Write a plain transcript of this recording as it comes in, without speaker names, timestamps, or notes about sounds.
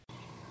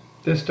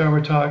This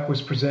Dharma talk was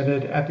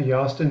presented at the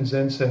Austin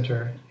Zen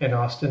Center in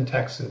Austin,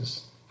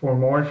 Texas. For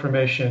more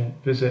information,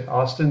 visit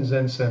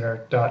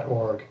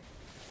austinzencenter.org.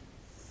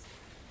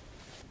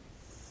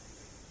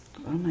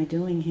 What am I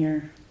doing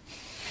here?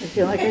 I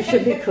feel like I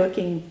should be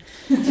cooking.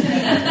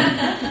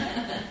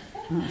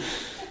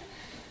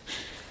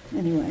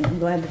 Anyway, I'm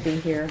glad to be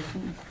here.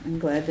 I'm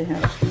glad to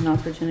have an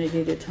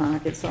opportunity to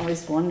talk. It's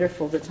always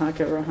wonderful to talk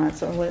at Rohatsu.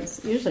 So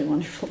it's usually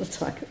wonderful to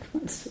talk at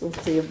Rohatsu. We'll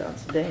see about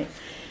today.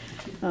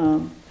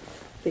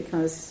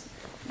 Because,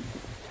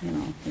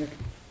 you're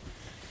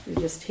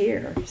just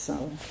here.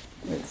 So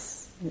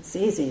it's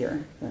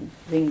easier than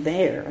being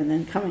there and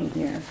then coming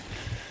here.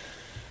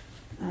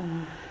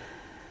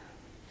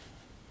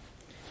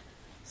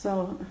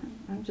 So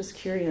I'm just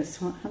curious,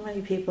 how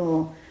many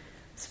people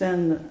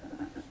spend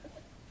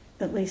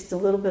at least a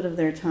little bit of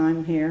their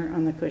time here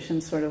on the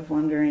cushion sort of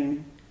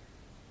wondering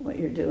what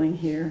you're doing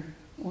here?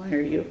 Why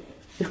are you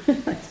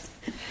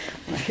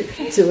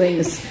doing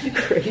this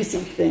crazy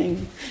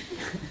thing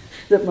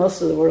that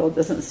most of the world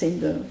doesn't seem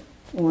to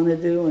want to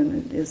do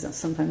and is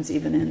sometimes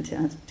even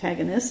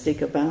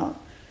antagonistic about?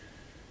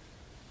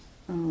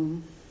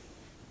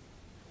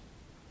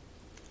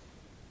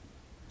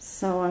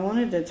 So I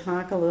wanted to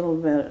talk a little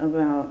bit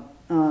about,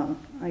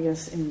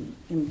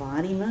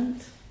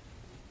 embodiment,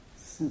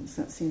 since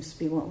that seems to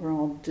be what we're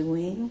all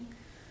doing.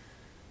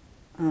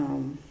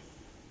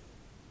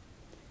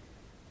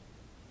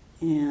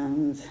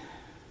 And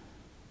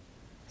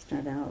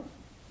start out.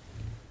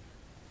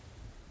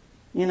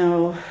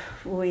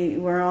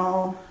 We're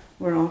all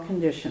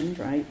conditioned,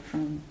 right,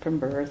 from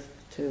birth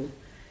to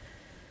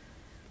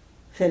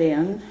fit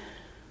in,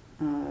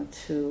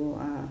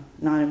 to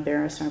not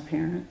embarrass our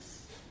parents.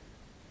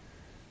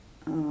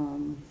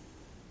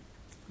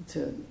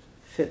 To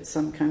fit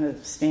some kind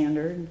of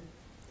standard.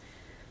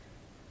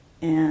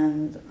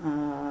 And,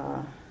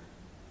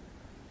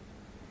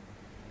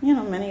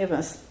 many of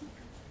us,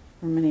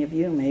 or many of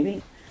you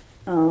maybe,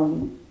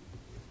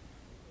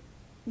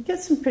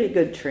 get some pretty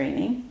good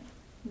training,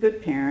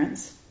 good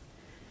parents,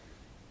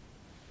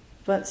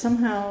 but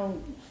somehow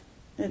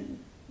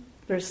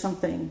there's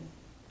something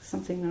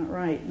not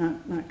right,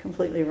 not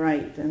completely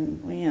right,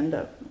 and we end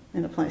up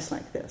in a place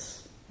like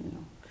this,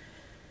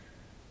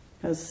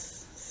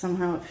 because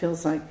somehow it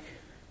feels like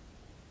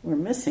we're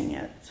missing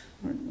it,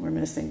 we're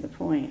missing the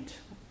point.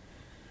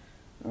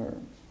 Or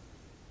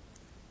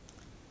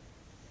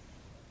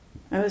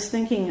I was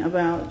thinking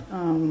about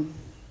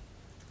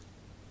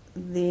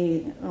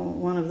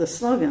one of the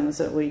slogans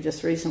that we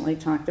just recently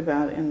talked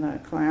about in the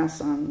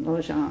class on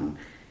Lojong,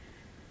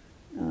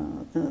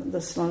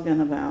 the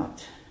slogan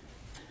about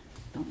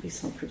 "Don't be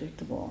so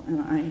predictable,"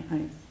 and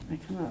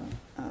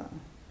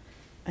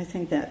I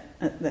think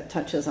that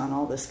touches on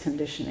all this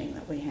conditioning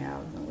that we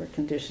have. We're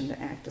conditioned to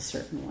act a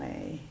certain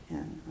way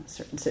in a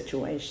certain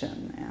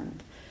situation,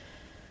 and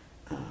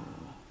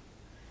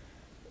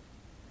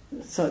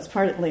so it's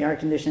partly our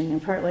conditioning,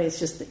 and partly it's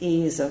just the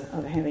ease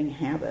of having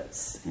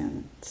habits,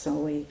 and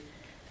so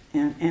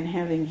and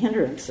having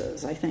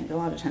hindrances. I think a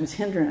lot of times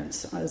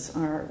hindrances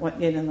are what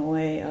get in the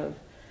way of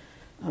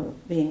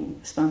being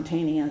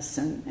spontaneous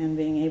and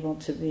being able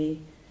to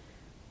be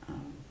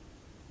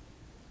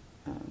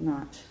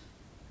not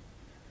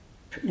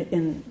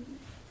in,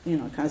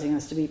 causing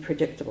us to be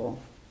predictable.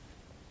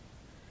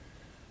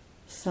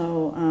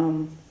 So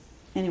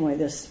anyway,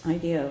 this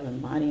idea of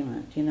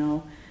embodiment,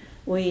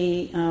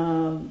 we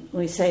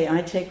say,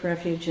 "I take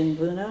refuge in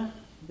Buddha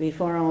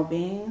before all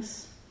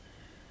beings,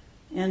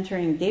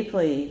 entering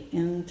deeply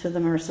into the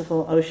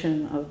merciful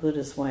ocean of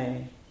Buddha's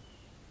way."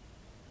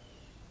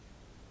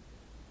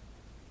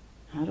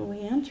 How do we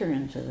enter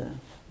into the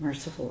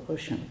merciful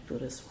ocean of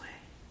Buddha's way?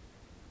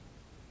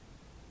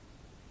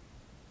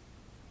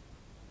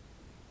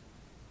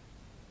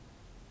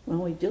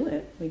 Well, we do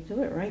it. We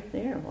do it right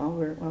there while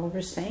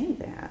we're saying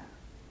that.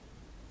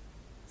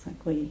 It's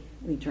like we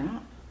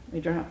drop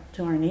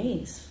to our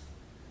knees.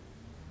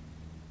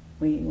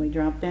 We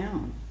drop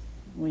down.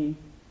 We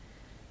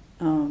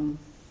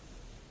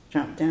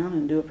drop down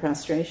and do a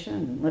prostration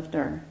and lift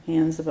our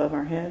hands above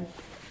our head.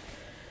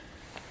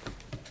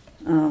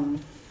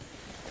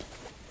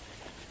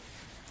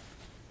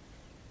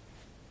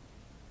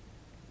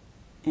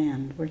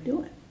 And we're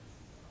doing it.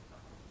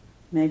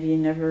 Maybe you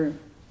never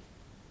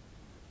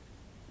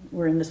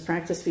were in this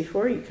practice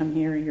before. You come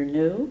here, you're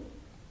new,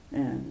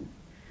 and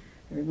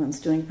everyone's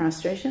doing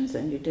prostrations,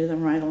 and you do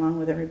them right along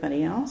with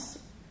everybody else.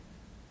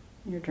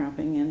 You're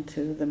dropping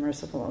into the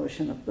merciful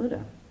ocean of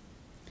Buddha.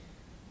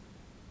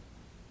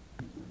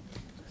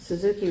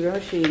 Suzuki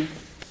Roshi,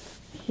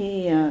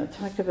 he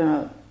talked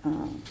about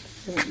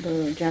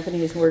the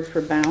Japanese word for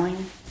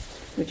bowing,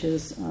 which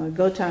is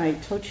gotai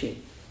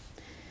tochi.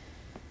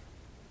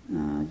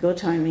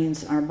 Gotai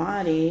means our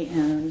body,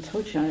 and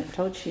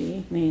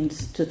tochi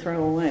means to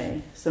throw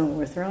away. So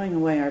we're throwing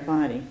away our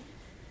body.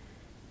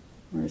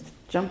 We're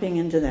jumping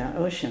into that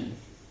ocean.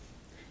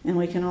 And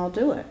we can all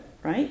do it,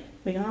 right?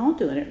 We can all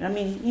do it. I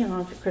mean,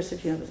 of course,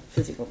 if you have a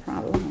physical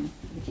problem,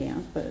 you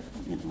can't, but,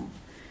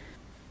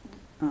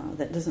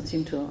 that doesn't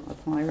seem to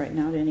apply right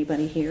now to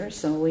anybody here,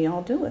 so we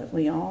all do it.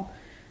 We all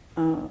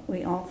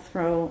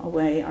throw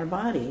away our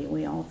body.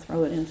 We all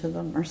throw it into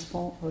the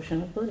merciful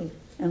ocean of Buddhi,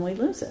 and we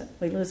lose it.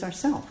 We lose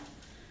ourself.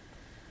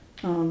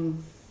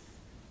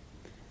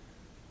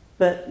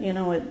 But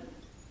it,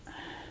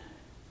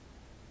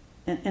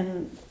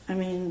 and I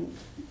mean,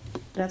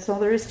 that's all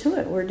there is to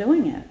it. We're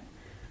doing it.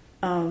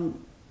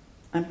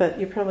 But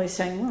you're probably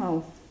saying,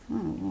 well,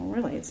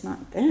 really, it's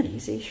not that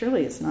easy.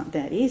 Surely it's not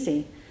that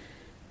easy.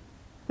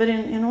 But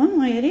in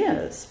one way it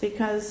is,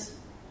 because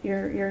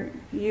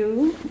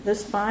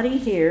this body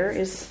here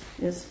is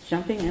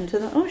jumping into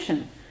the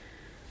ocean.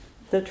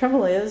 The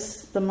trouble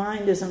is, the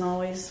mind isn't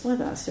always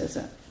with us, is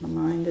it? The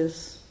mind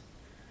is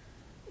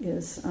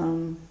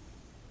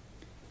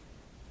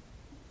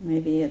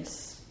maybe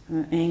it's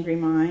an angry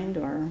mind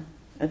or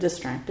a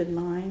distracted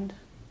mind,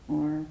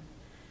 or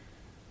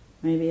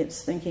maybe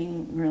it's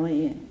thinking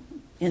really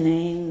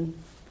inane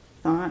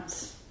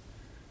thoughts.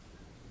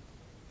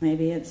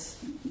 Maybe it's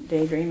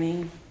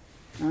daydreaming.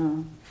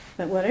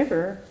 But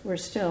whatever, we're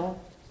still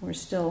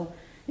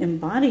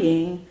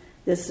embodying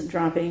this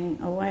dropping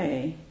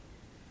away.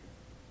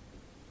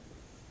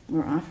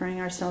 We're offering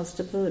ourselves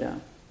to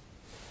Buddha.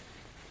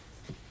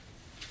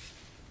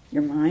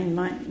 Your mind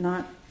might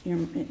not,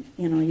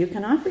 you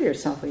can offer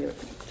yourself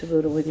to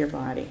Buddha with your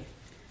body.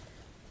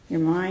 Your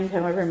mind,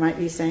 however, might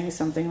be saying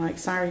something like,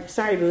 sorry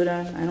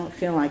Buddha, I don't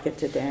feel like it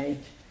today.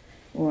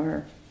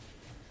 Or,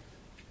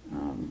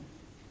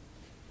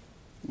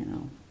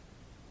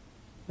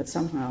 but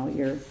somehow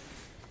you're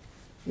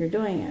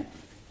doing it.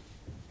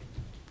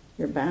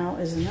 Your bow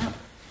is enough.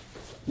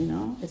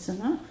 It's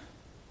enough.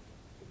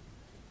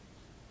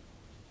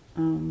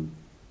 So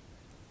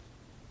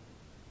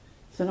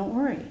don't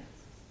worry.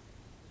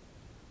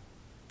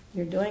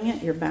 You're doing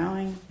it, you're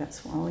bowing,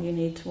 that's all you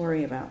need to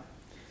worry about.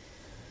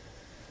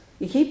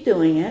 You keep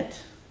doing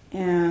it,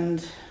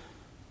 and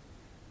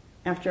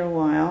after a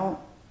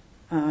while,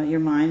 your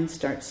mind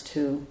starts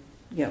to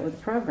get with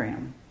the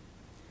program.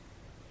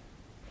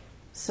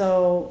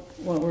 So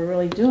what we're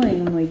really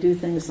doing when we do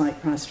things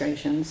like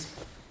prostrations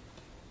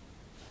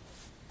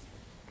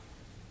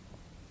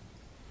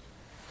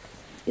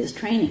is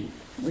training.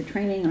 We're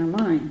training our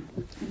mind.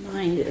 Our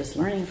mind is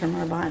learning from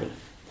our body.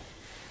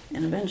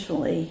 And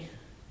eventually,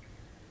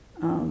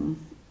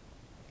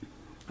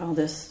 all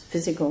this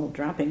physical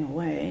dropping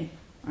away,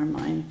 our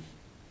mind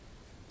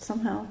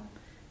somehow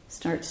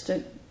starts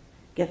to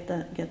get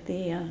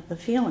the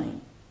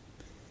feeling.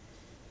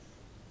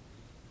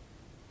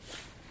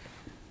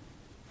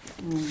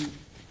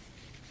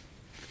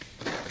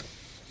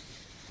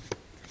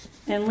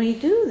 And we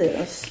do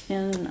this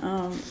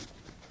along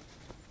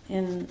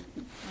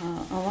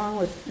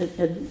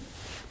with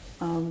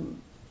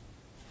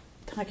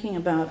talking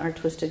about our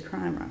twisted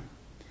karma,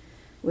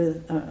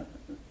 with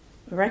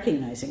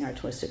recognizing our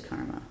twisted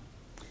karma.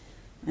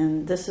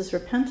 And this is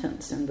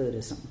repentance in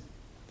Buddhism.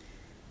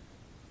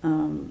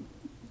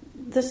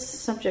 This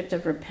subject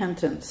of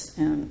repentance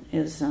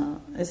is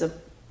a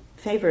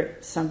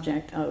favorite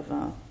subject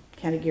of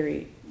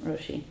Katagiri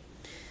Roshi.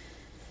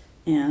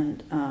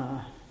 And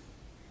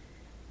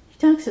he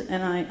talks,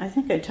 and I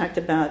think I talked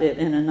about it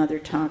in another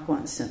talk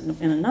once,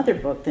 in another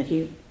book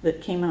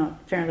that came out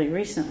fairly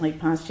recently,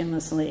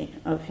 posthumously,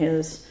 of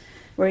his,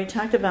 where he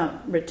talked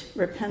about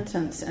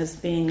repentance as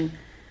being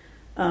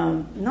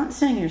not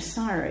saying you're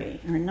sorry,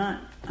 or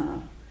not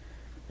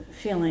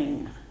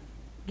feeling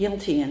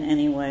guilty in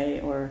any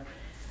way, or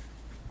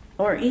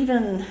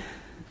even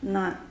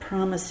not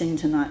promising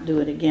to not do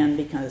it again,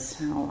 because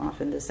how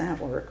often does that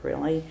work,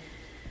 really?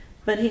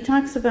 But he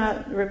talks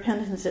about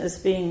repentance as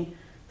being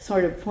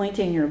sort of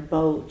pointing your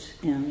boat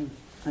in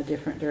a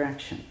different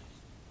direction.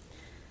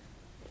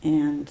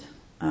 And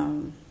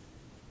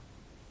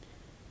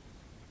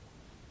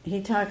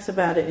he talks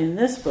about it in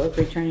this book,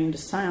 Returning to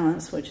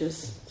Silence, which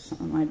is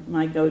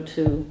my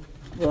go-to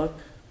book.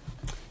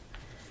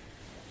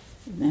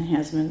 It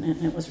has been,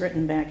 and it was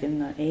written back in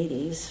the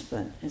 80s,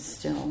 but I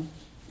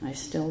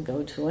still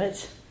go to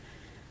it.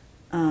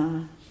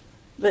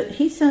 But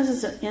he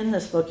says in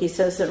this book, he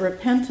says that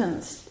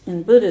repentance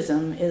in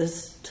Buddhism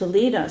is to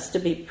lead us to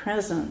be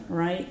present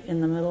right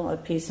in the middle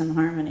of peace and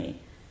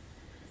harmony.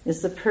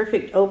 It's the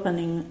perfect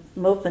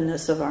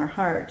openness of our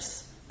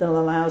hearts that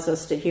allows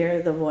us to hear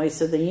the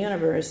voice of the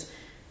universe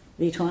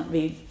beyond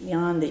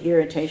the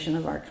irritation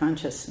of our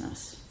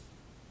consciousness.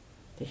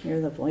 To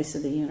hear the voice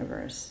of the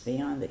universe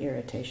beyond the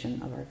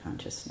irritation of our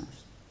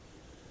consciousness.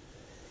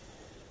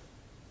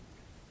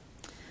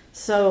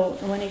 So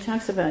when he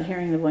talks about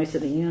hearing the voice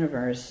of the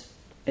universe,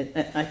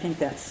 I think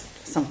that's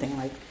something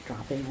like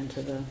dropping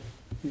into the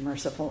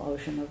merciful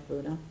ocean of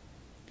Buddha.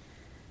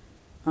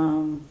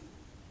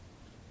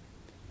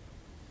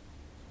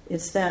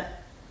 It's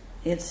that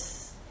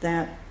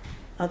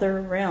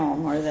other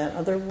realm, or that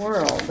other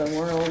world, the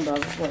world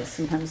of what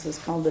sometimes is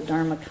called the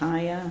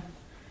Dharmakaya,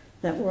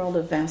 that world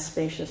of vast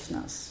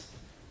spaciousness,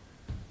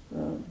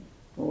 the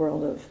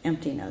world of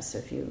emptiness,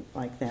 if you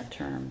like that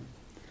term.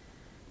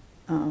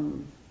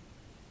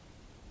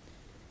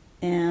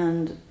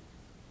 And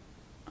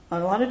a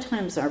lot of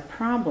times our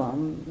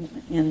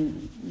problem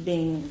in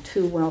being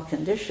too well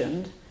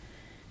conditioned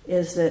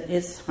is that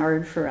it's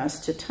hard for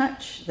us to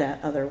touch that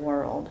other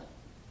world.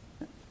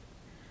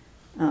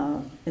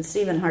 It's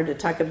even hard to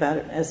talk about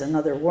it as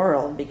another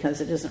world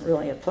because it isn't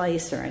really a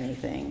place or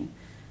anything,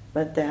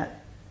 but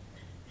that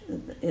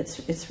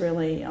it's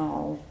really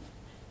all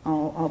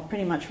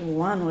pretty much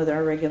one with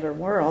our regular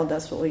world.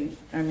 That's what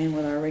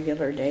with our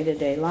regular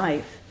day-to-day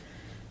life.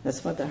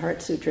 That's what the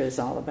Heart Sutra is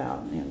all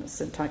about.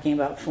 So talking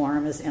about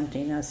form is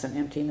emptiness and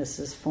emptiness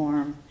is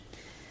form.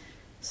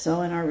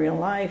 So in our real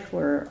life,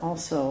 we're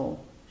also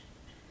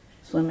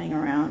swimming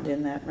around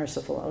in that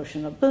merciful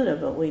ocean of Buddha,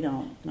 but we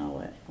don't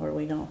know it, or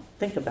we don't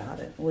think about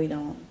it. We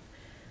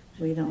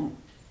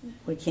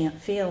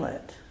can't feel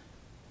it.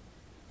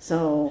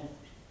 So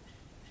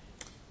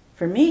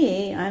for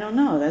me, I don't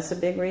know, that's a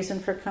big reason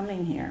for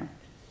coming here,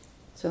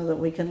 so that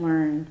we can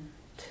learn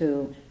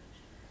to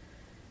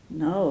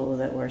know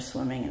that we're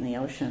swimming in the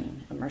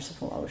ocean, the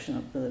merciful ocean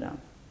of Buddha.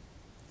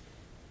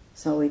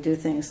 So we do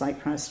things like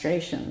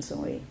prostration, so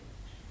we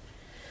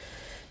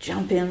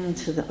jump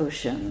into the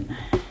ocean,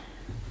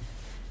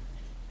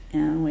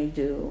 and we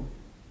do,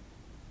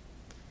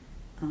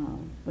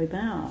 we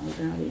bow,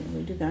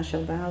 we do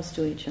gassho bows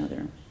to each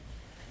other.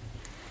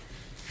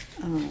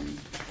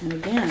 And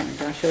again,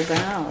 gassho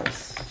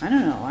bows, I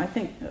don't know, I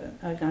think the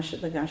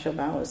gassho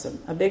bow is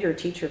a bigger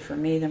teacher for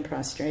me than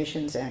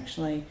prostrations,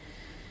 actually.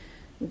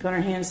 We put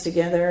our hands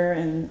together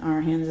and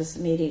our hands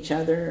meet each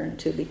other and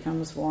two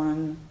becomes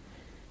one.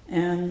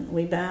 And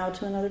we bow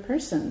to another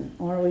person,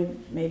 or we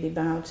maybe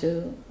bow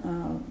to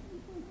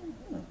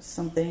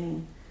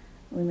something.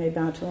 We may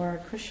bow to our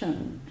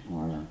cushion,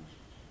 or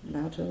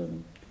bow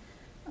to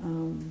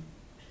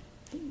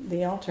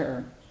the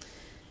altar.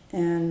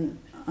 And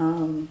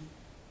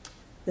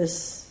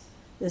this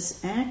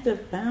act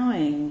of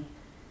bowing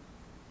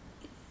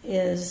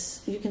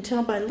is, you can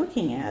tell by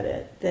looking at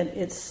it that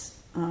it's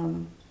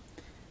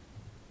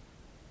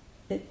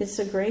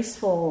a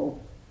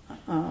graceful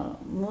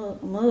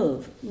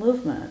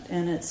movement,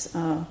 and it's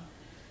a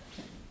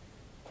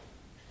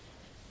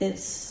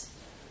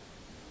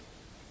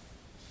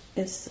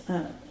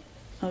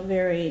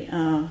very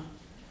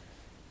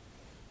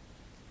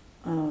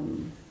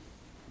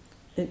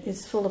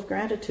it's full of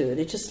gratitude.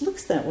 It just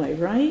looks that way,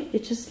 right?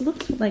 It just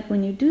looks like,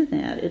 when you do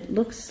that, it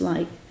looks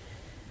like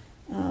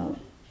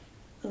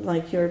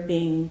you're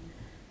being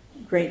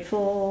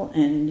grateful,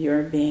 and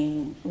you're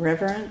being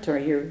reverent, or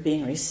you're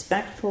being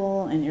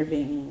respectful, and you're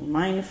being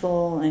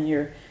mindful, and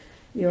you're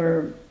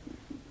you're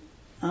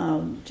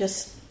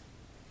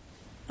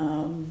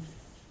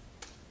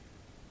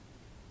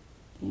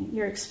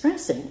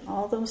expressing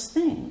all those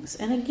things.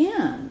 And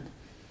again,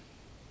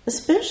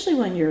 especially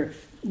when you're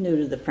new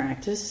to the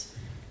practice,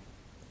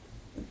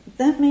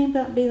 that may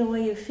not be the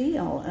way you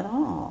feel at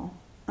all.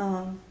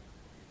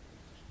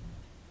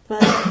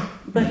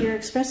 But you're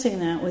expressing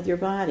that with your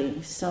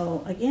body.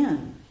 So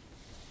again,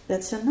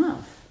 that's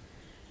enough.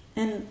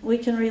 And we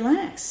can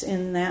relax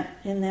in that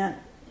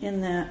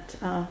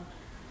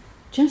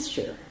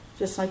gesture,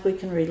 just like we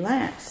can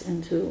relax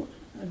into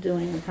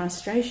doing the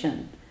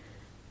prostration.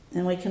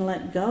 And we can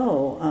let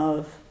go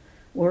of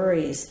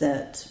worries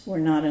that we're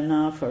not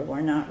enough, or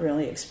we're not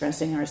really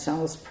expressing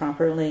ourselves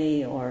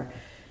properly, or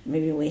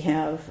maybe we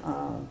have,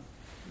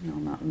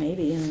 not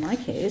maybe in my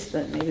case,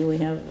 but maybe we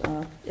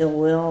have ill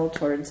will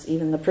towards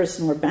even the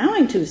person we're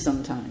bowing to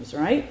sometimes,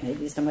 right?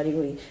 Maybe somebody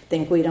we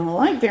think we don't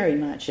like very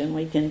much, and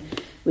we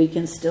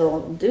can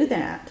still do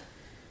that.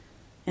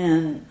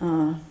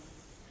 And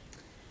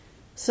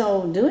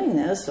so doing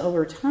this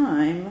over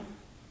time,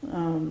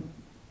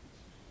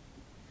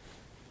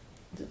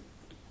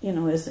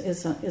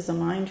 is a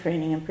mind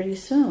training, and pretty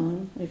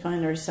soon we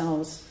find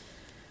ourselves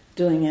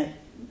doing it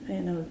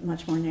in a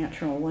much more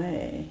natural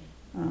way,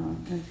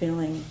 and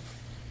feeling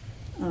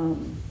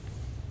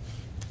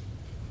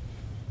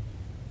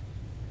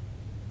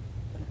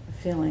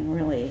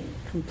really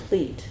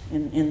complete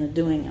in the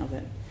doing of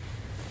it.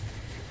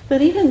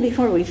 But even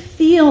before we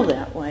feel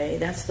that way,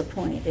 that's the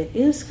point. It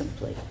is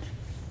complete.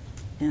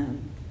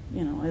 And,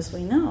 as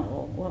we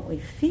know, what we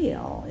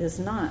feel is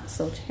not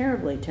so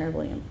terribly,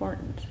 terribly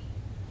important.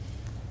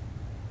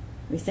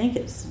 We think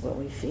what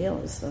we feel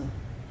is the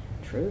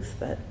truth,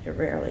 but it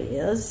rarely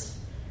is.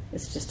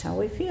 It's just how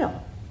we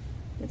feel.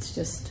 It's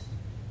just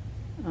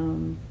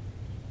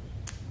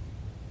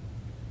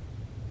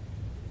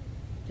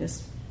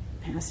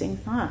passing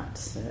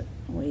thoughts that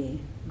we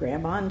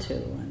grab onto,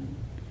 and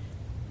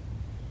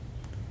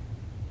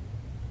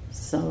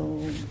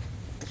so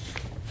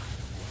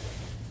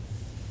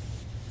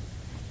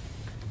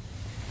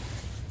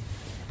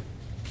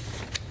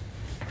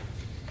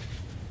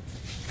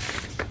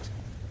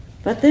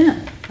but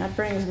then that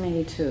brings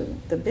me to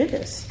the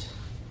biggest.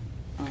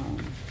 I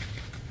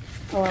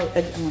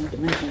wanted to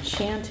mention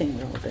chanting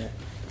a little bit.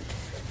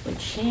 We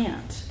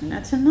chant, and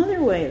that's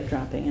another way of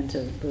dropping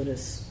into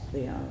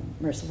the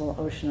merciful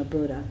ocean of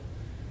Buddha.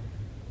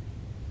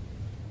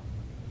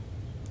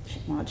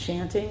 While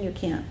chanting, you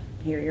can't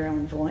hear your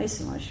own voice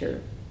unless you're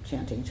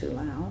chanting too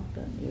loud,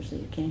 but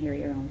usually you can't hear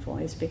your own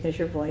voice because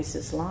your voice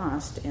is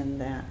lost in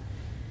that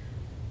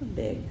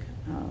big,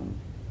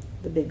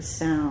 the big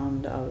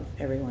sound of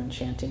everyone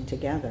chanting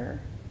together.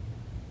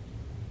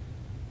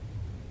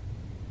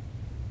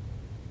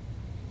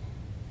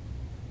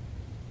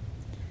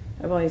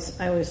 It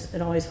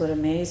always would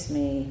amaze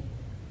me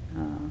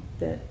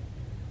that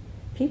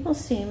people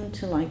seem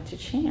to like to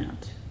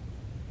chant.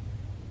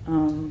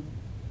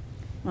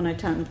 When I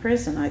taught in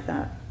prison, I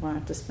thought, well, I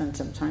have to spend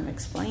some time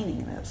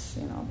explaining this,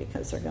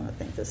 because they're going to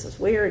think this is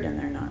weird and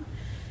they're not,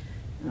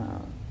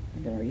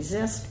 they're going to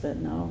resist, but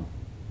no,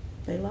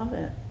 they love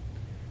it.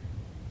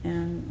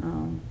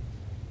 And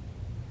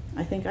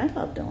I think I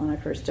loved it when I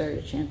first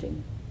started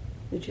chanting.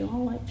 Did you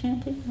all like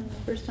chanting when the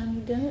first time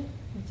you did it?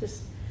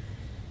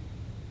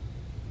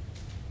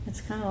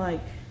 It's kind of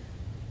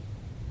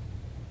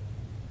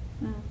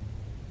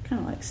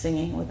like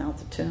singing without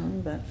the tune,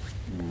 but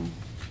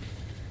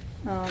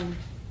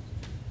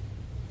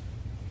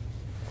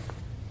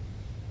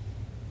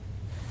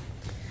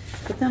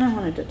but then I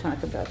wanted to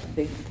talk about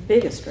the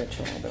biggest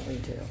ritual that we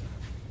do.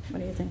 What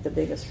do you think the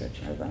biggest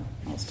ritual, or the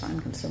most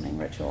time-consuming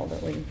ritual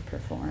that we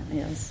perform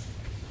is?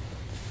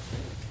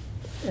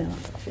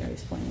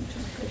 Sherry's pointing to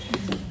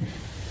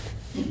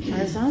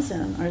our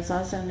zazen. Our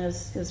zazen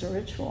is a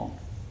ritual.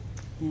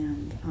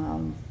 And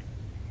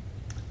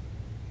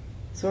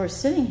so we're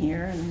sitting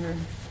here and we're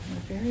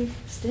very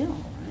still,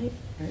 right?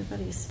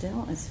 Everybody's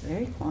still. It's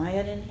very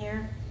quiet in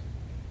here.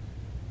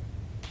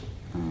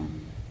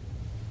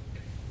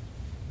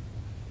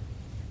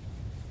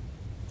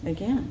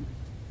 Again,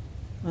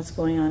 what's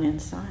going on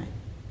inside?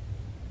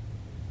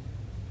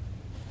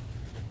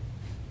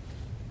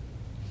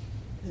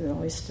 Is it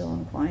always still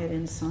and quiet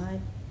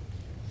inside?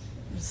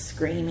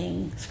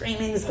 Screaming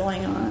is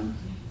going on.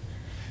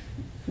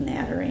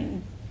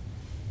 Nattering.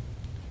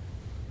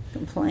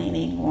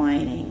 Complaining,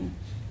 whining.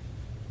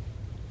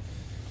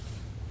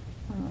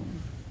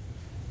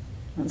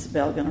 When's the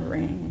bell going to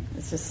ring?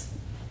 It's just,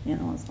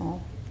 it's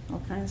all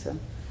kinds of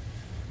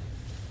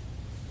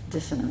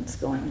dissonance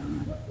going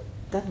on.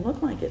 Doesn't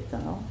look like it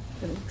though.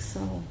 It looks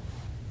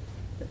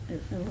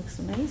it looks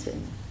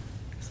amazing.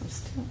 So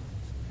still.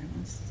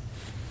 Everyone's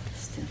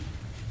still.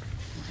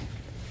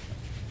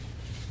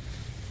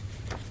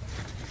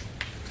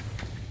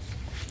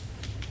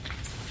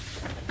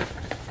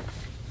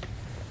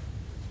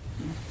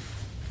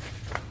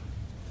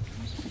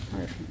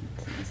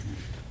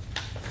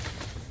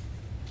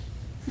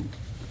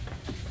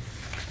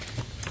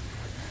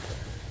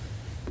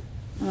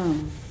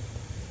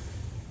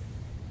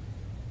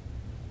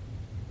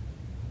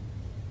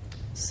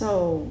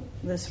 So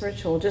this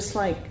ritual, just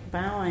like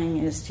bowing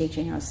is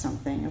teaching us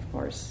something, of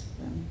course,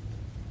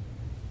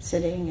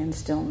 sitting in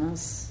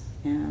stillness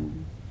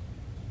and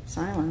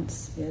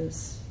silence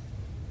is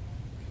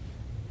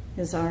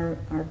our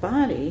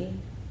body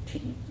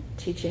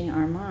teaching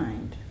our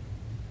mind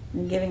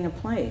and giving a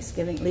place,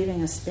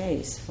 leaving a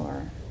space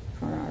for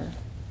our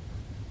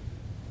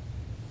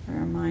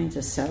mind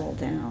to settle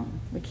down.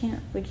 We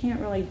can't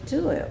really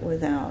do it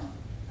without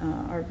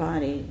our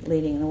body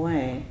leading the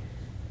way.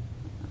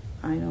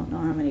 I don't know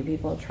how many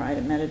people try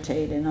to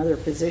meditate in other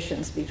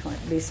positions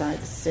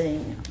besides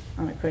sitting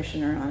on a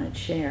cushion or on a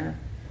chair,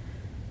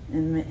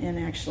 and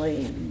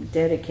actually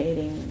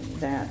dedicating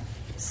that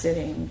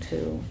sitting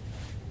to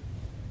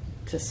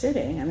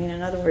sitting. I mean,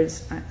 in other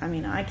words,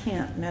 I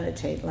can't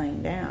meditate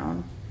laying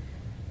down,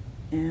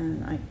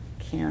 and I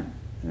can't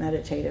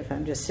meditate if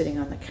I'm just sitting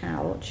on the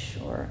couch,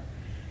 or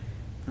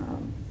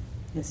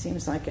it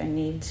seems like I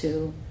need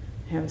to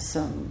have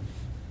some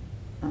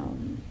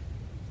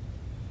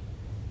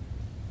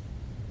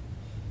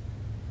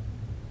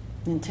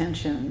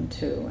intention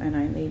to, and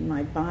I need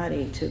my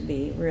body to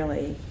be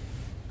really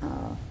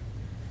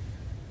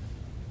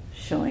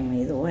showing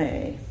me the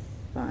way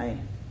by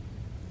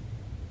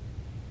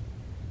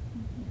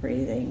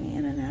breathing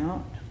in and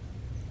out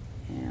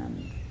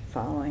and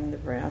following the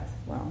breath.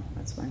 Well,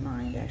 that's my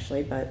mind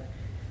actually, but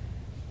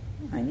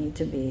I need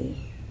to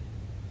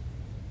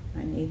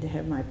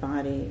have my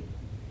body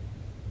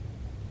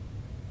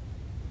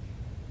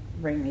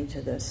bring me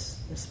to this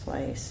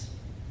place.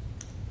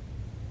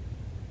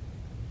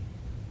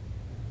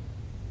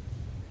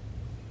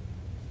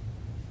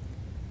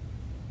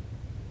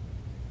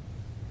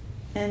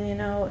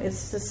 And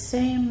it's the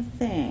same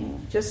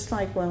thing, just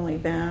like when we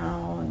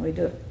bow and we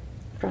do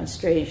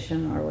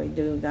prostration, or we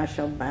do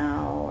Gassho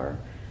bow or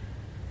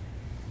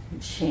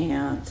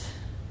chant.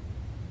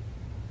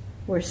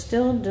 We're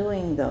still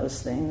doing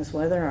those things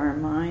whether our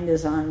mind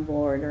is on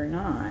board or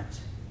not.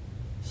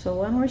 So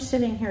when we're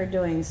sitting here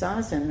doing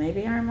zazen,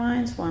 maybe our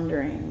mind's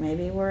wandering,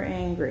 maybe we're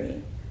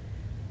angry,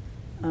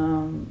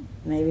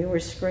 maybe we're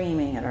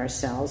screaming at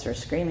ourselves or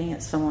screaming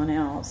at someone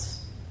else.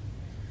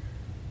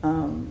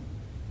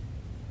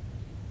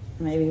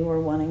 Maybe we're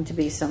wanting to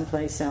be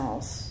someplace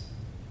else.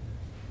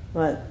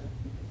 But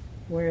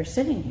we're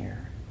sitting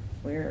here.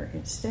 We're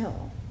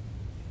still.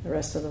 To the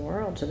rest of the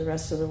world,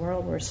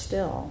 we're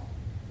still.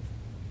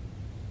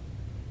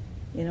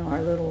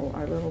 Our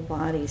little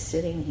body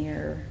sitting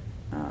here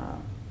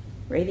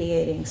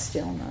radiating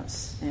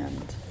stillness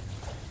and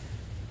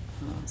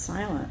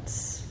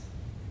silence.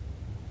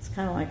 It's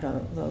kind of like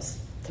those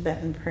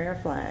Tibetan prayer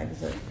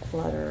flags that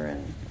flutter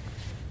and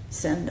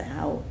send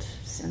out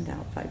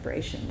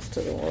vibrations to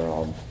the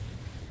world.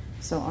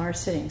 So our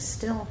sitting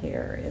still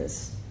here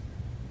is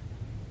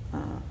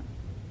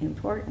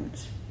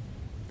important.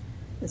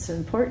 It's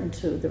important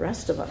to the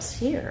rest of us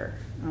here.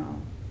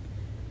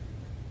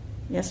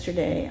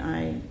 Yesterday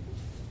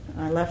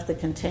I left the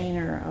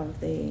container of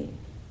the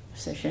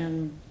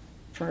session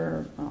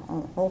for a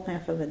whole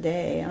half of a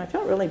day, and I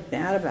felt really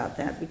bad about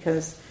that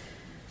because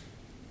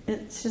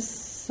it's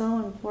just so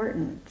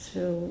important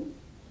to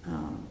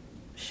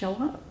show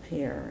up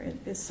here.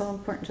 It's so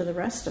important to the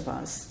rest of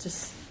us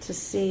to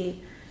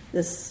see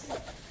this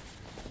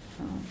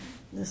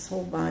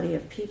whole body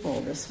of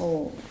people,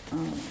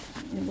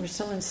 and we're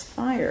so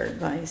inspired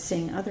by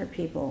seeing other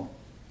people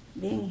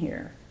being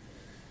here.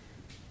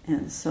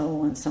 And so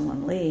when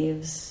someone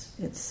leaves,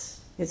 it's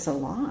a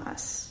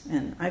loss.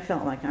 And I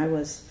felt like I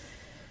was,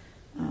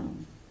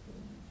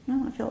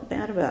 I felt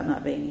bad about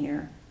not being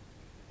here.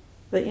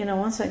 But,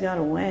 once I got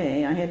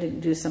away, I had to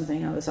do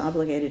something I was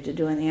obligated to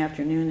do in the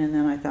afternoon, and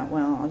then I thought,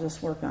 well, I'll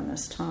just work on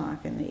this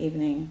talk in the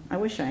evening. I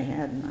wish I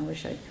hadn't. I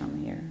wish I'd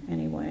come here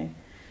anyway.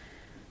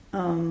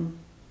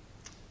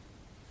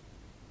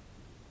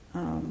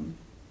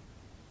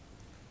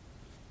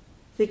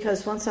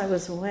 Because once I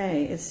was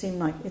away, it seemed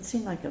like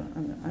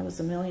I was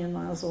a million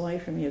miles away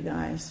from you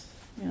guys.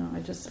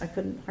 I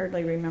couldn't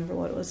hardly remember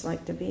what it was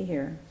like to be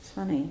here. It's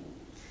funny.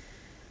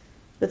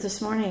 But this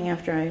morning,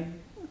 after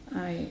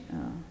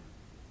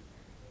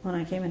when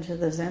I came into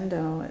the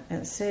Zendo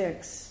at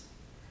 6,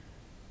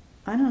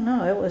 I don't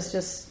know, it was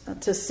just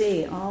to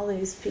see all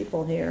these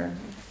people here.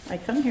 I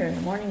come here in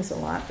the mornings a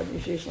lot, but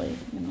there's usually,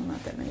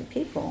 not that many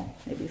people,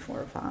 maybe 4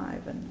 or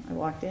 5. And I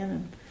walked in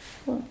and,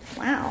 well,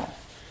 wow.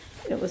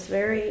 It was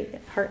very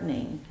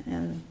heartening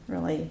and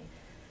really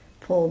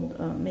pulled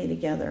me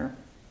together.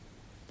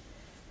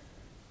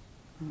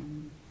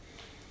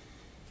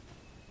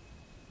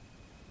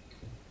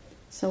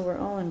 So we're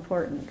all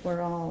important. We're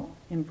all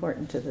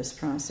important to this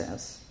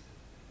process.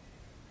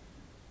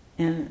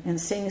 And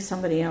seeing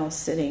somebody else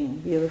sitting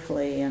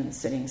beautifully and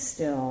sitting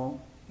still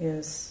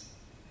is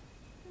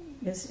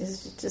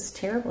just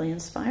terribly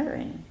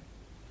inspiring.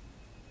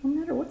 No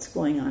matter what's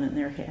going on in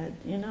their head,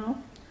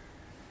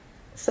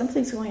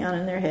 Something's going on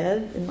in their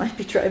head. It might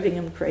be driving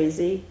them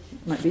crazy.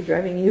 It might be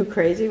driving you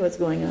crazy, what's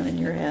going on in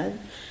your head.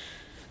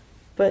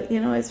 But,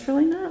 it's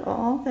really not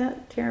all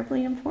that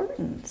terribly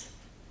important,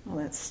 all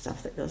that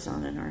stuff that goes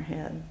on in our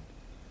head.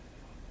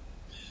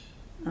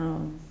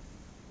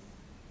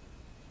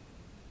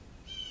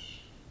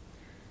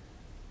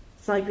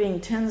 It's like being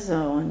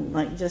Tenzo and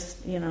like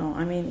just, you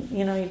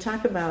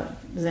talk about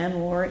Zen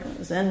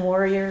warriors,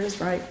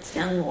 right?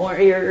 Zen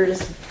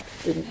warriors.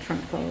 Didn't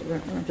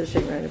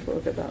Rinpoche write a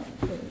book about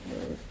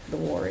the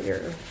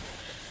warrior?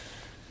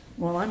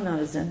 Well, I'm not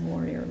a Zen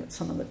warrior,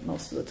 but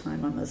most of the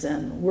time I'm a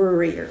Zen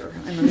worrier.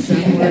 I'm a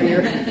Zen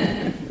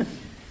warrior.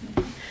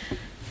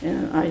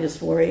 And I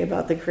just worry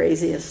about the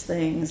craziest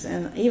things.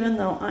 And even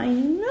though I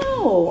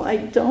know I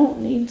don't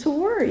need to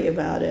worry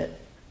about it,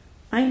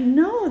 I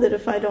know that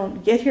if I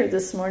don't get here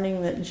this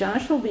morning, that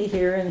Josh will be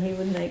here and he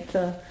would make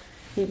the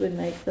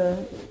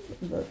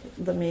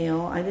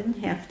meal. I didn't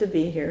have to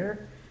be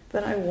here,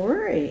 but I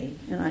worry,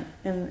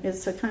 and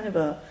it's a kind of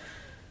a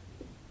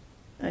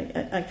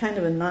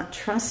not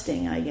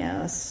trusting, I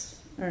guess,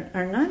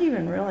 or not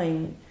even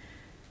really,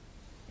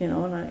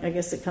 and I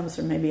guess it comes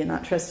from maybe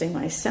not trusting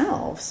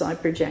myself, so I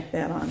project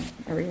that on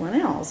everyone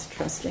else,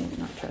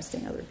 not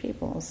trusting other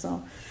people.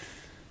 So,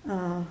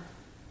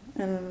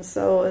 and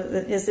so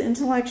as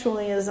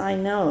intellectually as I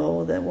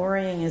know that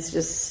worrying is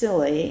just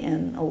silly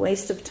and a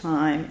waste of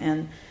time,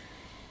 and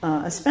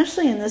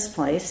especially in this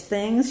place,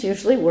 things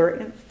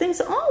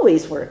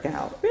always work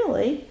out,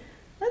 really.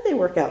 They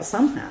work out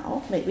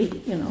somehow.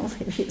 Maybe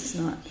it's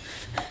not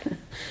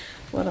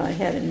what I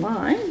had in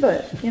mind,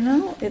 but,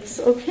 it's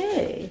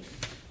okay.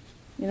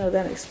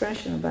 That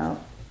expression about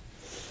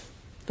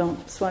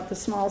don't sweat the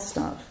small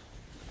stuff.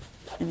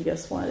 And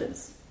guess what?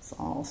 It's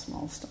all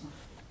small stuff.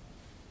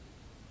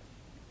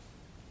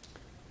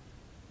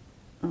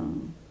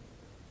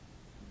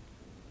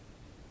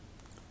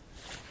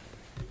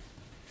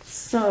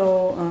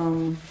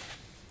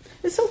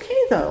 It's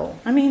okay though.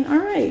 I mean, all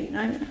right.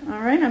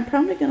 I'm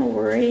probably going to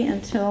worry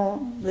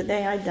until the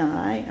day I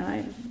die.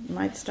 I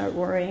might start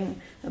worrying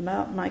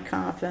about my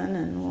coffin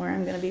and where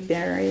I'm going to be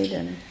buried,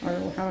 or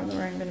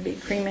where I'm going to be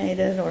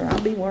cremated, or I'll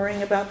be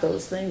worrying about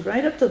those things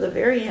right up to the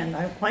very end.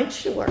 I'm quite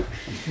sure.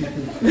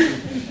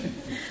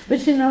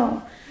 But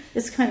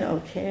it's kind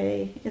of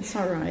okay. It's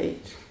all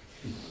right.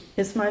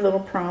 It's my little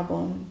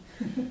problem.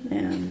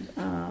 And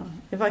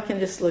if I can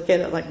just look at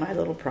it like my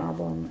little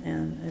problem,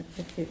 and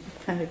it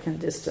kind of can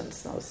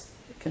distance those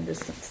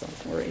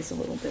worries a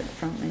little bit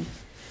from me.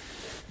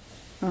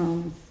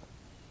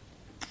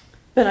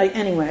 But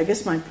I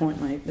guess my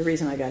point, the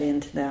reason I got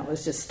into that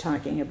was just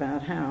talking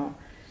about how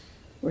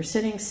we're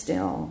sitting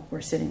still, we're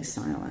sitting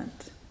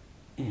silent,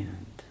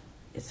 and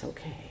it's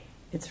okay.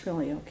 It's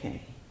really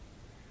okay.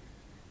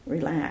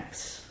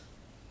 Relax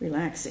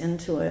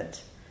into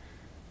it,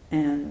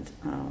 and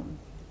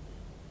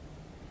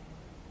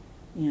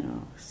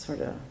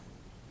sort of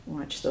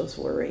watch those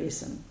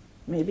worries and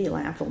maybe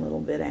laugh a little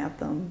bit at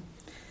them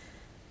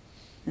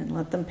and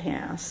let them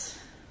pass.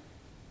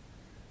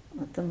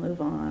 Let them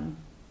move on.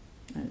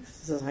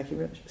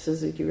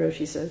 Suzuki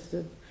Roshi says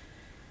to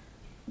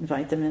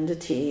invite them into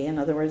tea. In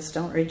other words,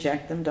 don't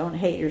reject them. Don't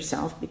hate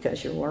yourself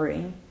because you're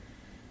worrying.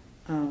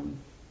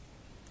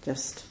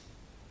 Just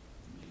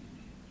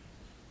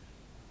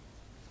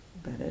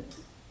let it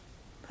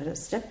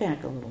step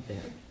back a little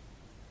bit.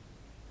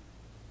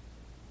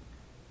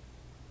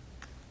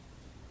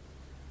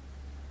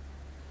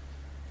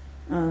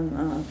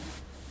 On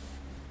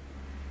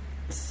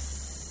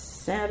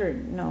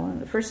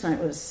the first night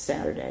was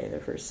Saturday. The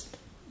first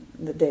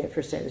day of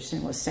the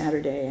stream was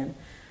Saturday, and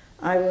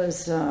I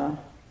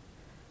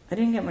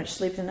didn't get much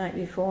sleep the night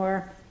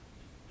before,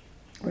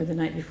 or the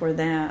night before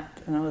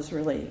that, and I was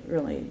really,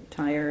 really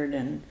tired.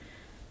 And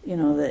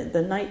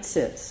the night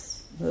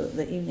sits,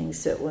 the evening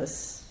sit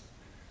was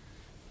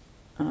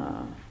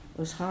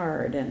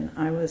hard, and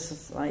I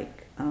was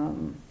like, I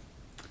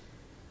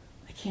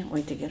can't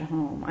wait to get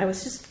home. I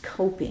was just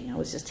coping. I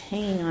was just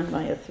hanging on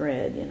by a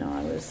thread.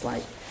 I was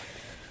like,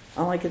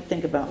 all I could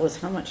think about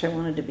was how much I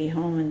wanted to be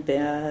home in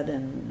bed,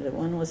 and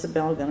when was the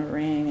bell going to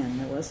ring,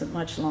 and it wasn't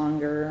much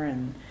longer.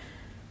 And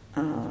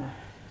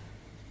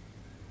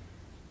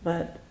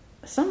but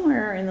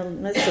somewhere in the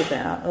midst of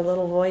that, a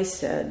little voice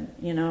said,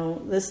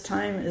 this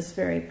time is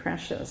very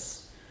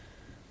precious.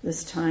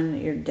 This time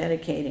that you're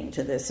dedicating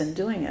to this and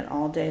doing it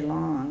all day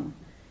long.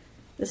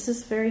 This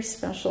is a very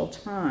special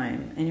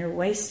time, and you're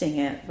wasting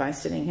it by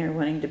sitting here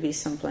wanting to be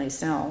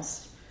someplace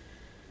else.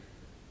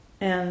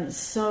 And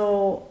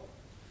so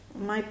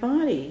my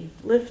body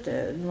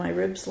lifted, my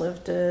ribs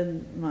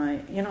lifted,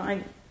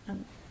 I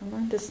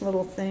learned this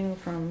little thing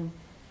from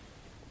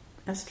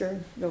Esther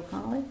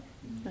Gokali,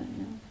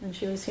 and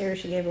she was here.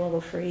 She gave a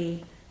little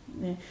free,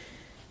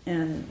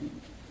 and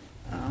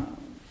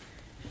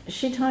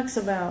she talks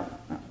about.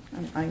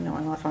 I know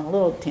I'm off on a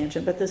little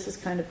tangent, but this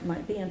is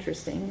might be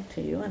interesting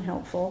to you and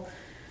helpful.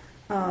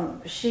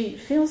 She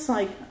feels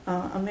like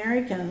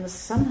Americans,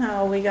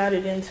 somehow we got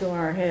it into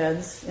our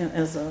heads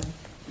as a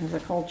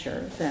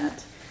culture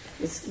that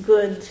it's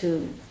good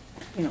to,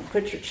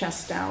 put your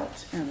chest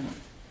out and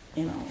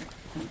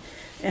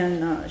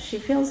she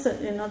feels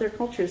that in other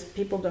cultures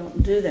people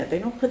don't do that. They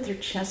don't put their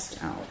chest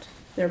out.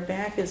 Their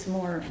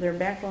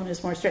backbone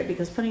is more straight,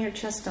 because putting your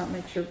chest out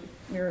makes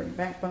your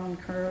backbone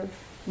curve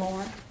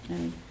more.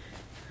 And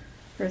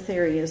her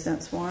theory is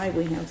that's why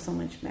we have so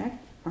much back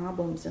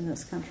problems in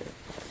this country.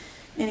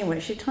 Anyway,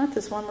 she taught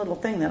this one little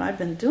thing that I've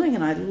been doing,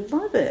 and I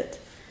love it.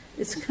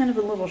 It's kind of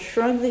a little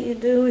shrug that you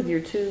do with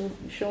your two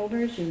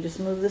shoulders. You just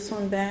move this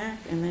one back,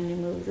 and then you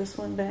move this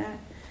one back.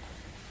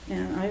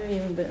 And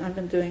I've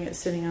been doing it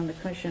sitting on the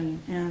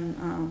cushion,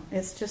 and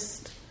it's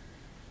just,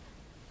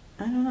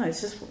 I don't know. It's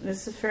just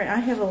very. I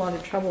have a lot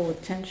of trouble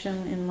with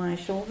tension in my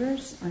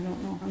shoulders. I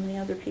don't know how many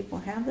other people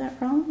have that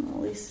problem. At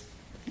least,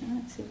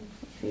 I see a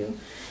few.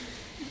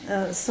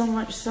 So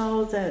much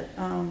so that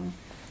I'll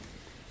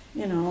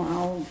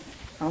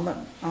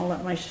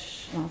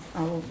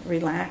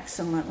relax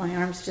and let my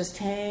arms just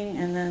hang,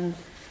 and then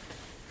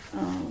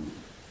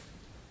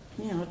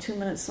 2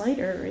 minutes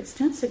later it's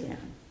tense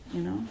again.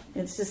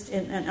 It's just,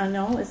 and I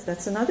know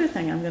that's another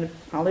thing I'm going to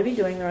probably be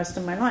doing the rest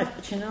of my life.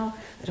 But I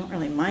don't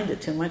really mind it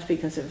too much,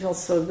 because it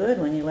feels so good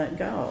when you let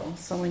go.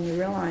 So when you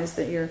realize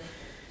that you're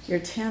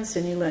tense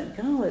and you let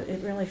go,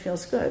 it really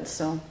feels good.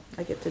 So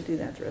I get to do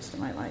that the rest of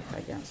my life,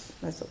 I guess.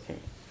 That's okay.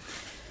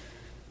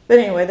 But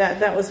anyway,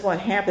 that was what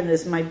happened,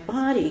 is my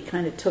body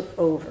kind of took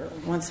over.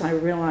 Once I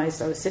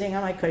realized I was sitting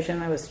on my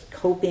cushion, I was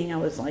coping, I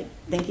was like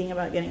thinking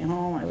about getting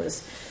home, I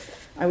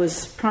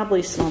was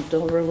probably slumped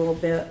over a little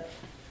bit,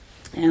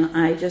 and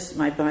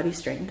my body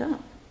straightened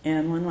up.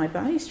 And when my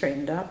body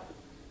straightened up,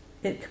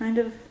 it kind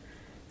of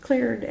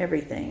cleared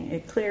everything.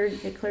 It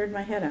cleared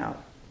my head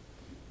out.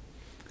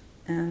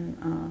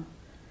 And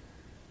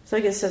so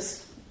I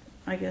guess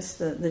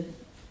the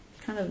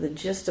kind of the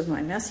gist of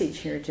my message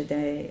here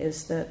today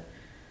is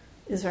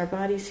our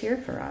body's here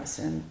for us,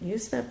 and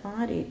use that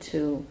body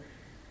to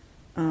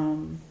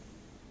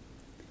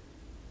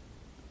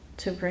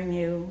bring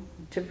you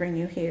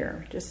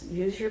here. Just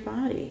use your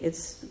body.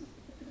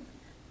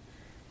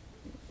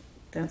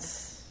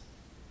 That's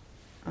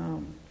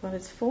what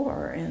it's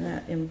for, and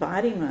that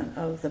embodiment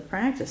of the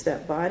practice,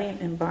 that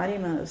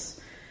embodiment of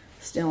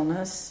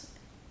stillness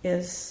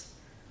is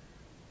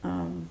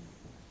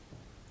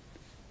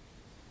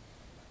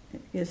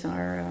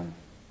our.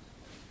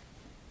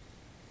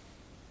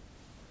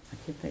 I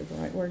can't think of the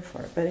right word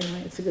for it, but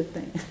anyway, it's a good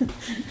thing.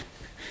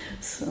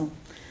 So,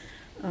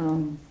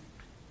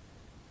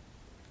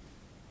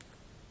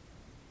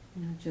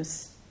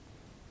 just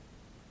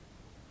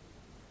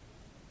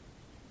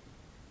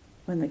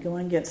when the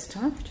going gets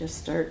tough, just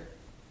start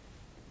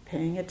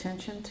paying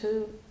attention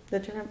to the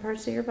different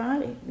parts of your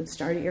body. You can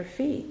start at your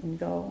feet and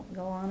go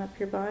on up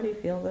your body,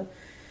 feel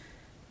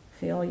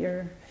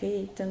your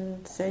feet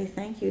and say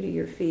thank you to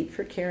your feet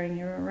for carrying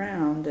you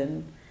around,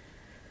 and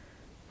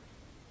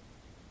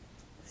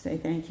say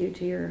thank you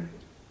to your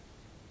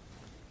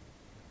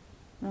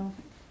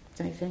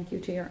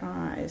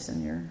eyes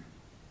and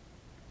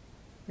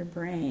your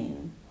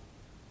brain.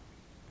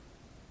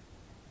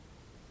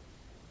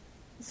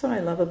 That's what I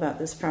love about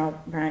this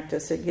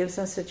practice. It gives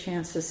us a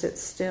chance to sit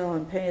still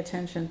and pay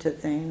attention to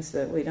things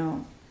that we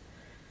don't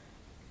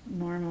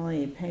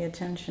normally pay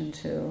attention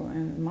to,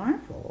 and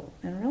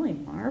really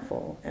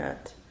marvel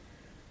at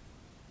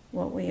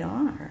what we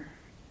are.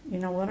 You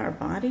know, what our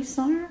bodies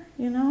are,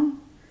 you know?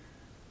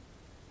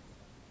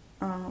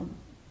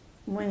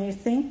 When you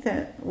think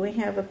that we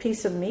have a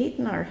piece of meat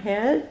in our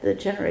head that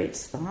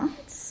generates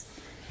thoughts,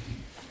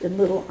 and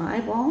little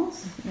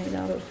eyeballs made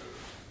out of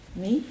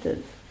meat that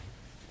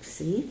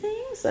see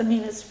things, I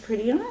mean, it's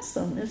pretty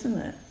awesome, isn't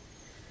it?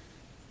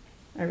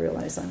 I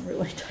realize I'm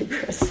really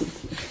digressing.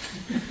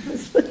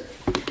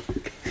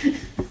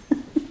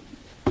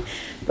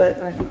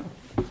 But I don't know.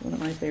 One of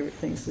my favorite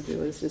things to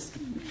do is just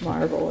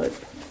marvel at,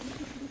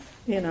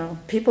 you know,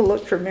 people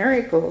look for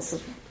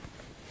miracles.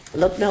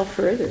 Look no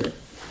further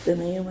than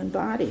the human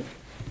body.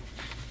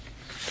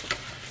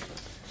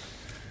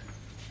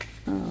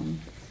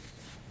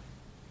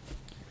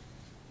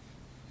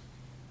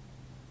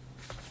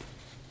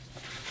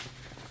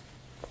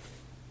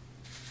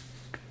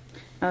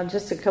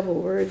 Just a couple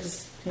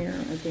words here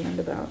at the end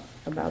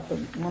about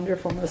the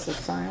wonderfulness of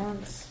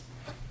silence.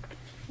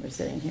 We're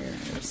sitting here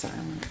and we're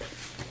silent.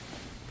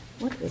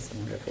 What is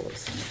wonderful of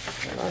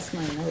silence? I lost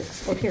my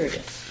notes. Oh, here it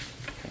is.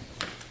 Okay.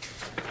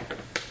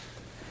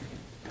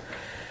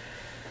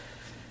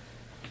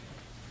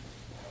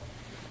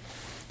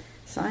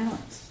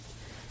 Silence.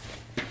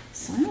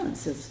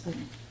 Silence is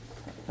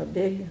a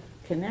big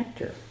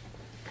connector,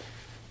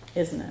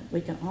 isn't it?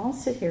 We can all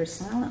sit here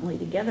silently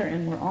together,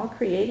 and we're all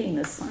creating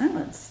this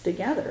silence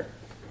together.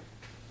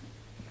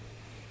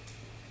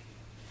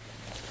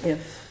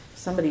 If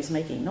somebody's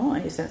making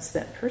noise,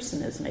 that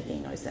person is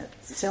making noise, that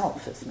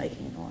self is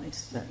making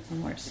noise. But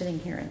when we're sitting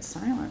here in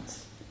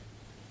silence,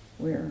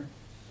 we're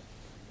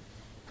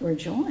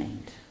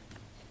joined.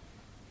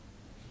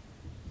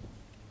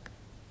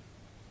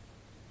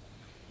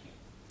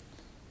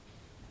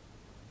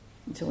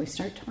 Until we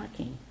start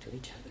talking to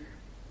each other.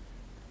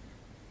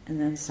 And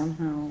then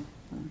somehow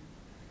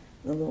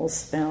the little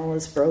spell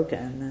is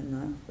broken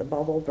and the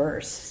bubble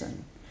bursts.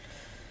 And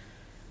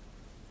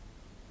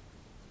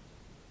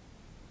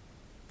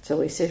so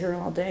we sit here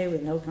all day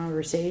with no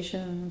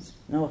conversations,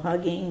 no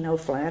hugging, no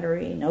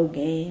flattery, no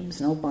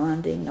games, no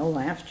bonding, no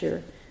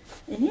laughter.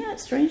 And yet,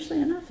 strangely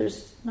enough,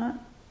 there's not,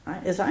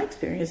 as I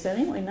experienced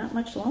anyway, not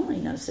much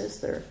loneliness, is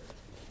there?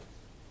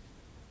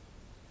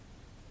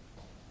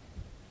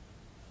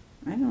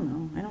 I don't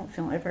know. I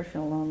don't ever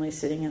feel lonely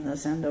sitting in the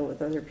zendo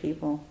with other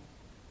people.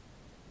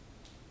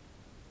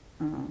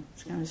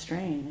 It's kind of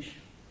strange.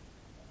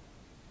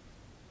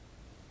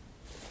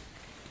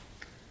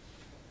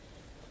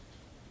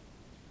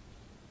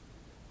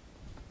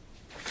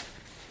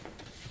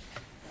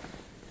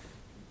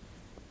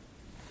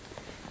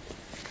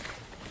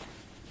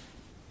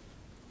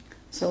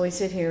 So we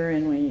sit here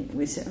and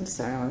we sit in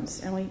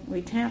silence, and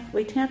we tap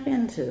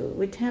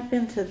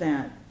into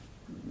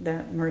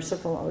that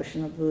merciful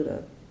ocean of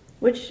Buddha,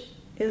 which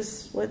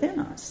is within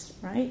us,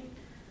 right?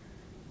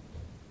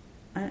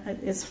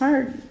 It's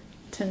hard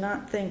to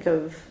not think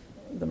of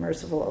the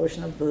merciful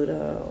ocean of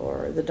Buddha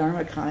or the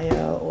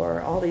Dharmakaya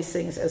or all these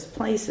things as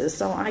places.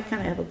 So I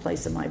kind of have a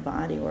place in my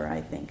body where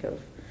I think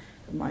of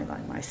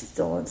my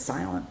still and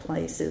silent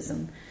places,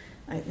 and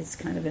it's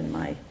kind of in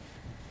my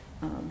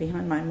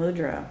behind my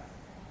mudra.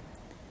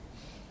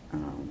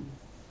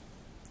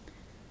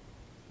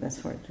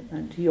 That's where.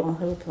 Do you all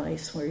have a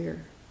place where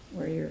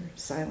your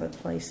silent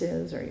place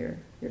is, or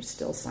your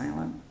still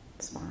silent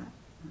spot?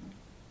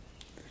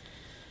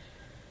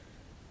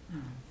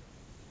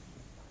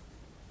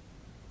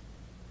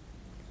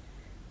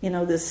 You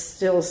know, this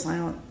still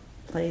silent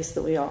place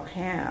that we all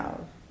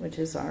have, which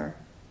is our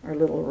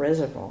little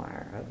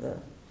reservoir of the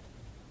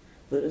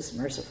Buddha's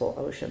merciful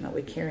ocean that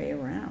we carry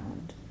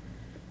around.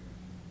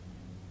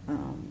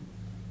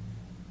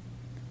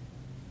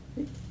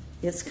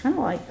 It's kind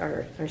of like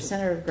our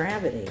center of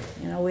gravity.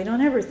 You know, we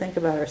don't ever think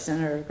about our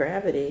center of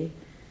gravity,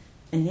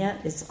 and yet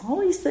it's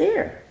always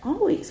there,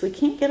 always. We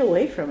can't get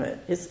away from it.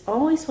 It's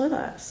always with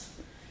us.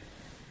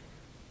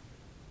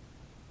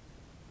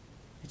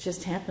 It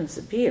just happens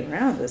to be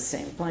around the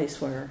same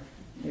place where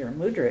your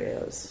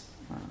mudra is.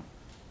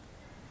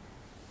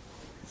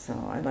 So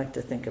I like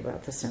to think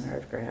about the center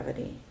of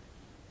gravity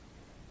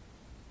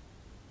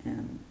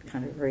and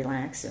kind of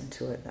relax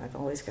into it. I've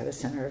always got a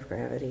center of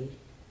gravity.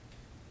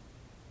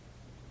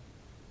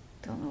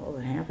 Don't know what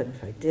would happen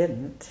if I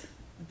didn't,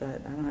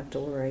 but I don't have to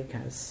worry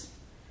because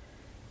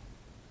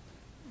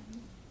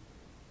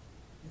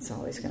it's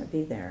always going to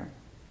be there.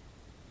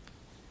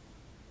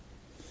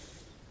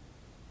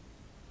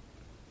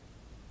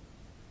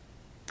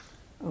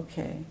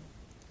 Okay,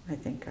 I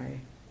think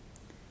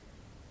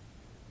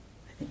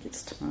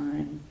it's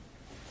time.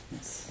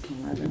 It's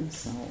 11,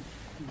 so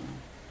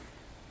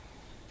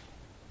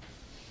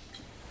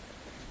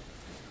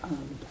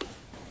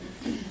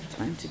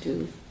time to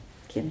do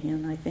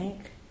Kinhin, I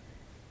think.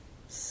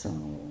 So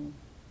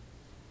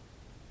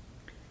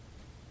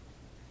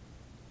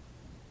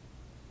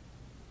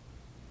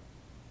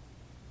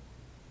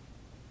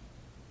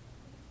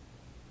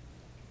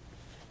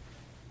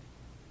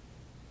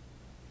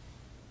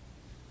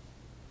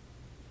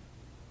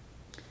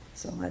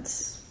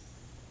let's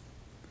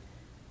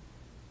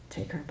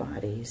take our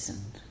bodies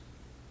and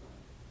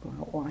go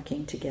out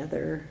walking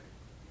together,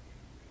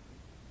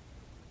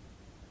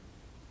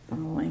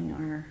 following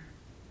our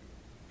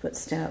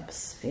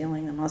footsteps,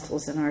 feeling the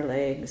muscles in our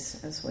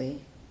legs as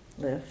we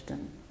lift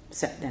and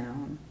set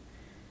down,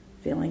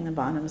 feeling the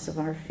bottoms of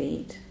our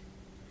feet,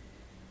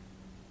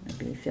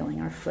 maybe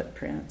feeling our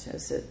footprint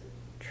as it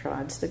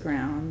trods the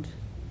ground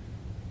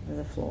or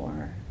the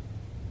floor.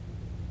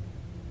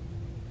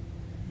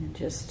 And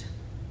just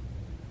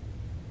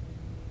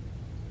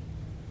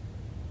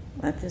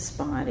let this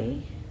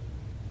body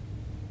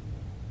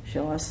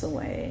show us the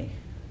way.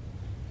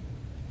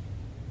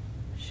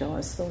 Show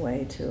us the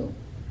way to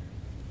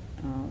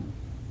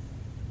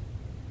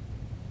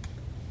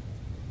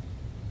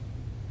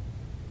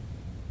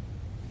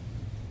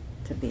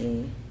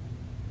be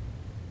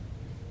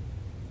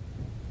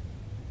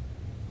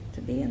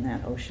in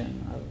that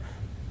ocean of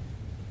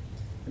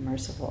the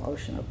merciful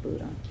ocean of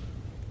Buddha.